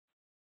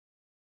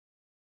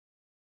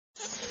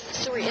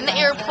So we're in the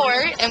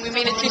airport, and we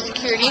made it through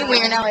security.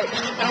 We are now at,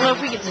 I don't know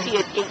if we can see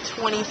it, gate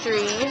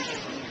 23.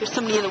 There's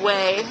somebody in the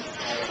way.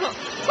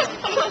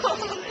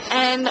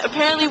 And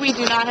apparently we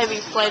do not have a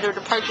flight or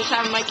departure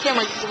time, and my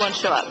camera just won't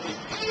show up.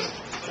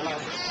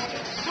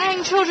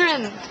 Crying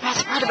children! The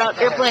best part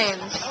about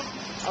airplanes.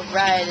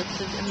 Alright, it's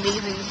this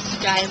amazing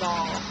Sky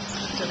Mall.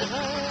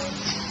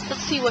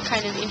 Let's see what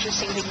kind of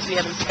interesting things we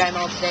have in Sky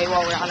Mall today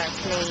while we're on our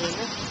plane.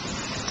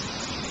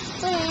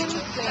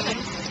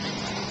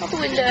 Out the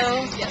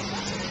window.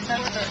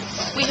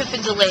 We have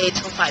been delayed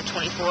till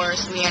 5:24,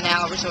 so we are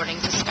now resorting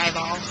to Sky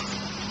Mall.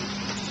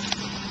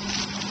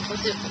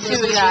 Was it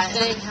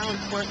saying how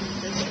important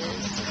this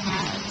is?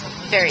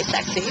 Very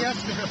sexy. Yeah,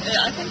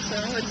 I think so.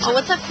 Oh,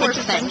 what's that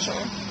fourth thing?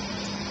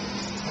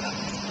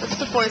 What's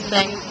the fourth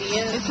thing?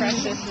 Museum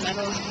Precious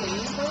Metals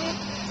Cleaning Plate?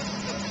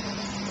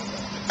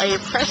 A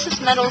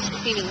precious metals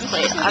cleaning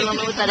plate. I don't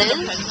know what that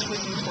is.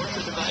 Head-squeezing torture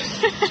device.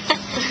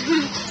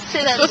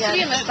 Say that It's supposed again.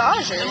 to be a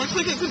massager. It looks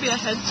like it could be a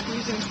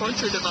head-squeezing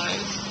torture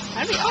device.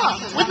 That'd be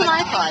awesome. With an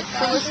iPod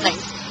for listening.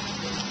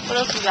 What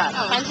else we got?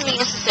 Find something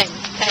interesting.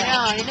 Okay.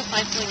 No, I need to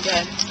find something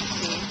good.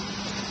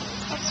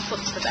 Let's flip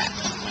to the back.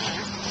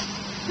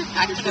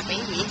 Act like a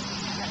baby.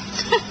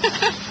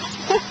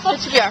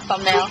 That should be our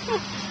thumbnail.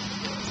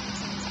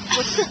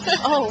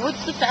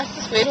 What's the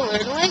fastest way to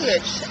learn a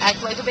language?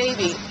 Act like a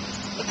baby.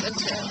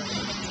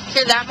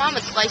 Hear that, Mom?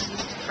 It's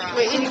licensed from.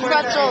 Wait, eating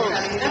pretzels.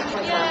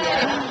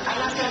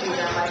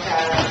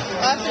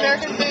 Last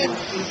American food.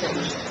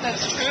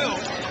 That's true.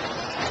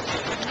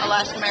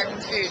 Last American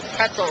food.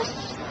 Pretzels.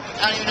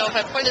 I don't even know if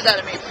I pointed that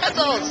at me.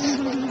 Pretzels!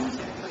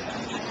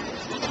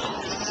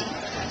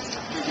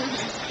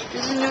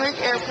 This is Newark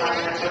Airport.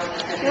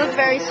 You look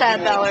very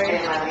sad, Valerie.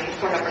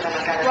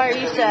 Why are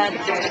you sad?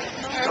 I'm tired.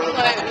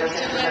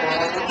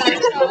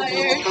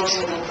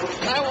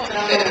 I want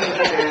food.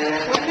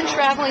 We've been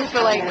traveling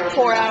for like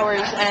 4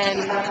 hours and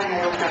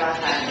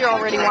you're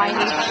already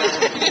whiny.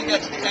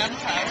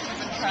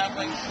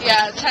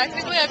 Yeah,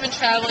 technically I've been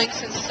traveling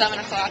since 7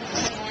 o'clock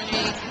this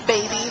morning.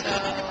 Baby. So,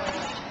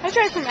 I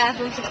drive from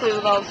Athens to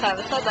Cleveland all the time.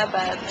 It's not that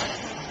bad.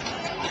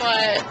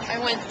 but I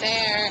went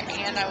there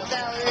and I was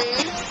Valerie,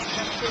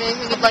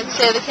 anything you'd like to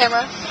say to the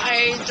camera?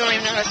 I don't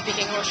even know how to speak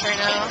English right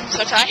now. I'm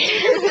so tired.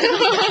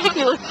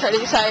 You look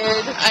pretty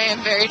tired. I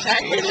am very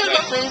tired. Liz,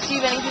 do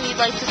you have anything you'd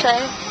like to say?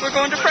 We're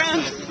going to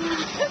France.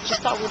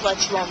 Just thought we'd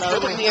let you all know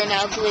that we are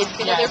now delayed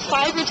for another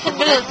 5 or 10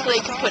 minutes so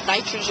they can put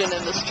nitrogen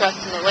in the strut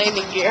in the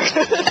landing gear.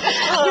 Do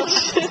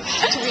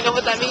we know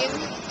what that means?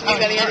 Do you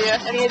have any idea?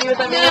 Any idea what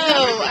that means?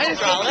 No,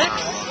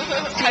 hydraulics.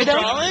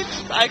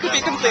 Hydraulics? I could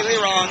be completely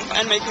wrong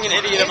and making an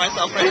idiot of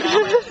myself right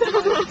now.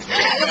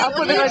 I'll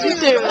put it on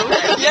YouTube.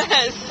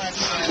 Yes.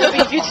 You'll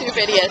be YouTube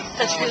idiots.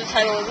 That should be the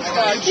title of this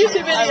vlog.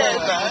 YouTube I love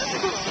idiots. that.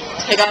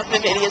 Takeoff of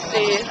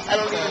idiocy. I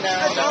don't even know.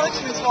 Hydraulics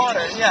means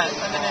water. Yes,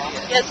 I'm an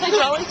idiot. Yes,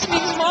 hydraulics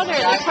means water.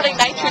 They're putting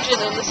nitrogen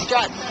in the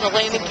struts in the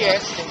landing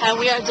gear, and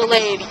we are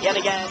delayed yet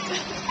again.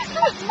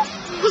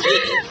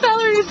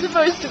 Valerie's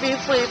supposed to be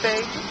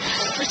sleeping,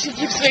 but she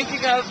keeps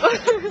waking up.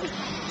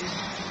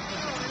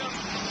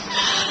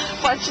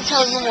 Why don't you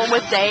tell everyone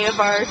what day of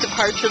our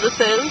departure this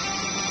is?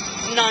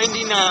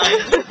 99.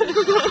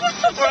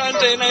 We're on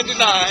day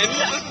 99.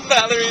 This is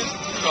Valerie's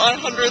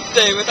 100th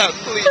day without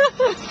sleep.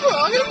 We're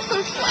all getting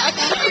so slack.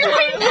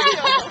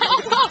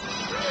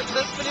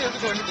 This video is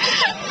going to be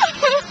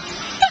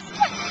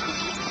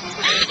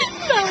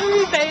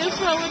Valerie may as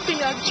well would be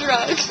on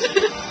drugs.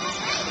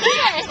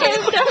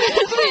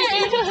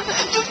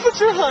 Just put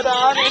your hood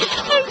on.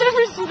 I've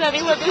never seen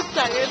anyone this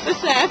tired,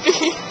 this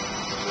happy.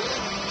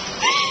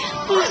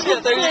 Yeah,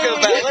 there you go,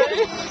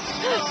 Valerie.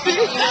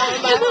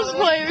 At this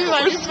point, we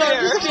might as well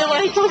just be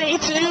like, day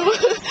 2.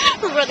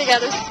 We're running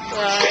out of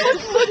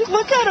supplies.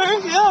 Look at her,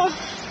 yeah.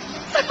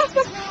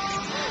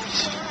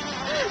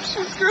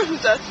 She's growing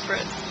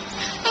desperate.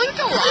 I'm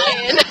a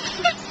lion.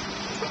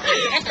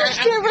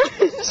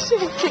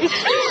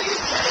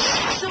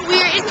 So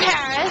we're in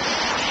Paris,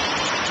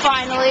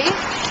 finally,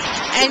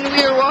 and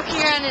we were walking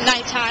around at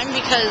nighttime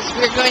because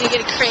we were going to get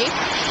a crepe,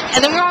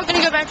 and then we're all going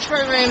to go back to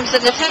our rooms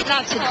and attempt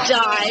not to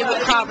die,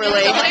 but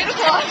properly.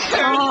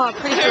 Oh,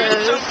 pretty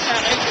close.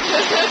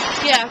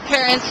 Yeah,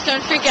 parents,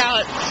 don't freak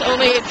out. It's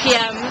only 8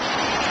 p.m.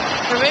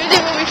 Or maybe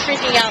they won't be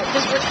freaking out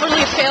because we're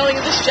totally failing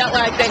at this jet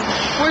lag thing.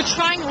 We're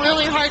trying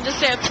really hard to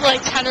stay up to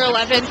like 10 or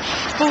 11,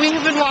 but we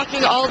have been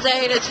walking all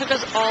day, and it took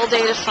us all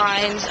day to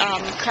find,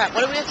 crap,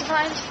 what do we have to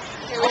find?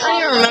 I don't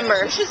even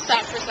remember. We should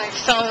stop for a second.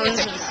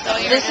 Phones.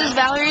 This is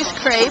Valerie's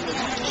crepe.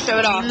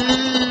 Show it off.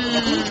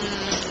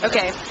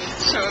 Okay.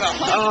 Show it off.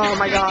 Oh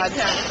my god.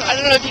 I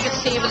don't know if you can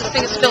see, but this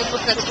thing is filled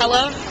with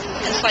Nutella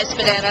and sliced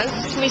bananas.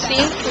 Can we see?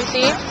 Can we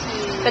see?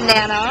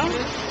 Banana.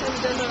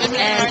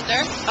 And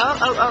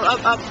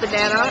up,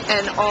 banana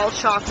and all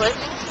chocolate.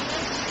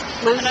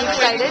 Liz is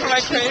excited.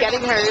 She's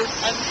getting hers.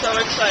 I'm so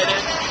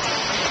excited.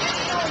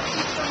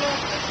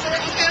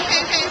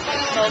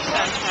 It smells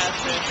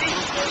fantastic.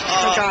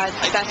 Oh god,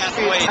 I best can't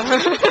food wait. ever.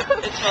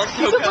 It smells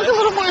so Look good. a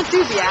little more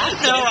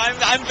enthusiastic. No,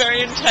 I'm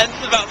very intense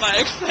about my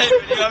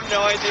excitement. You have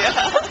no idea.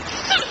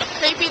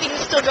 crepe eating is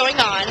still going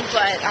on,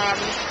 but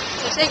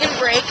we're taking a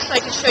break so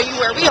I can show you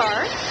where we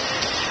are.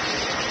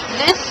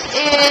 This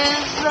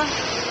is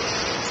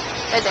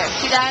right there.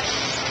 See that?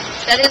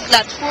 That is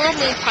La Tour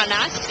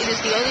Montparnasse. It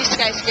is the only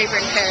skyscraper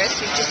in Paris.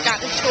 We've just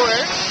gotten a tour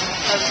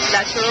of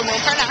La Tour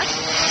Montparnasse.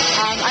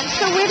 I'm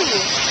so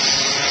witty.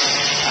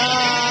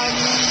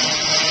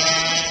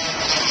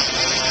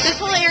 This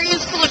whole area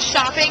is full of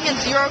shopping and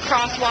 0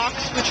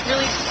 crosswalks, which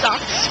really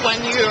sucks when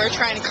you are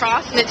trying to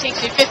cross and it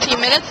takes you 15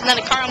 minutes and then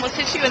a car almost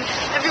hits you and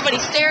everybody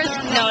stares.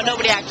 No,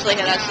 nobody actually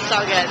hit us. It's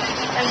all good.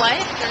 And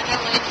what?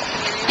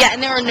 Yeah,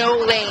 and there are no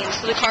lanes,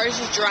 so the cars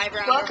just drive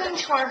around. Welcome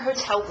to our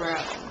hotel room.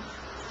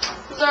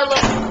 These are our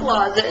little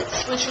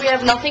closets, which we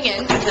have nothing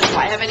in, because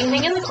why have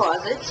anything in the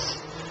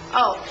closets?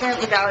 Oh,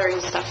 apparently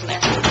Valerie's stuff in there.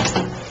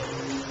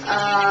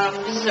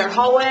 This is our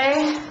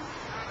hallway,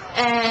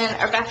 and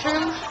our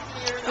bathroom,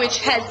 which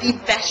has the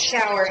best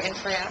shower in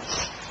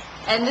France.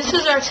 And this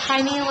is our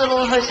tiny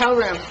little hotel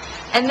room.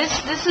 And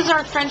this is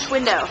our French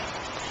window,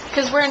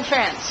 because we're in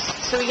France,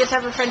 so we get to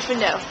have a French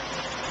window.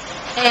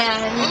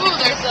 And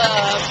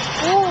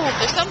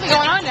there's something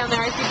going on down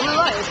there. I see blue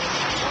lights.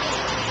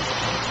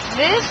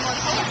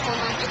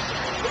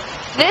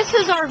 This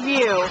is our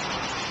view.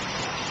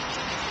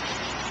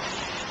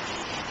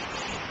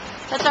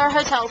 That's our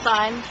hotel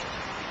sign.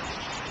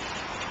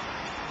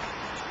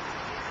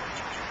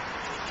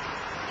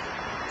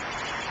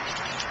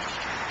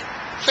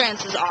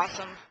 France is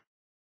awesome.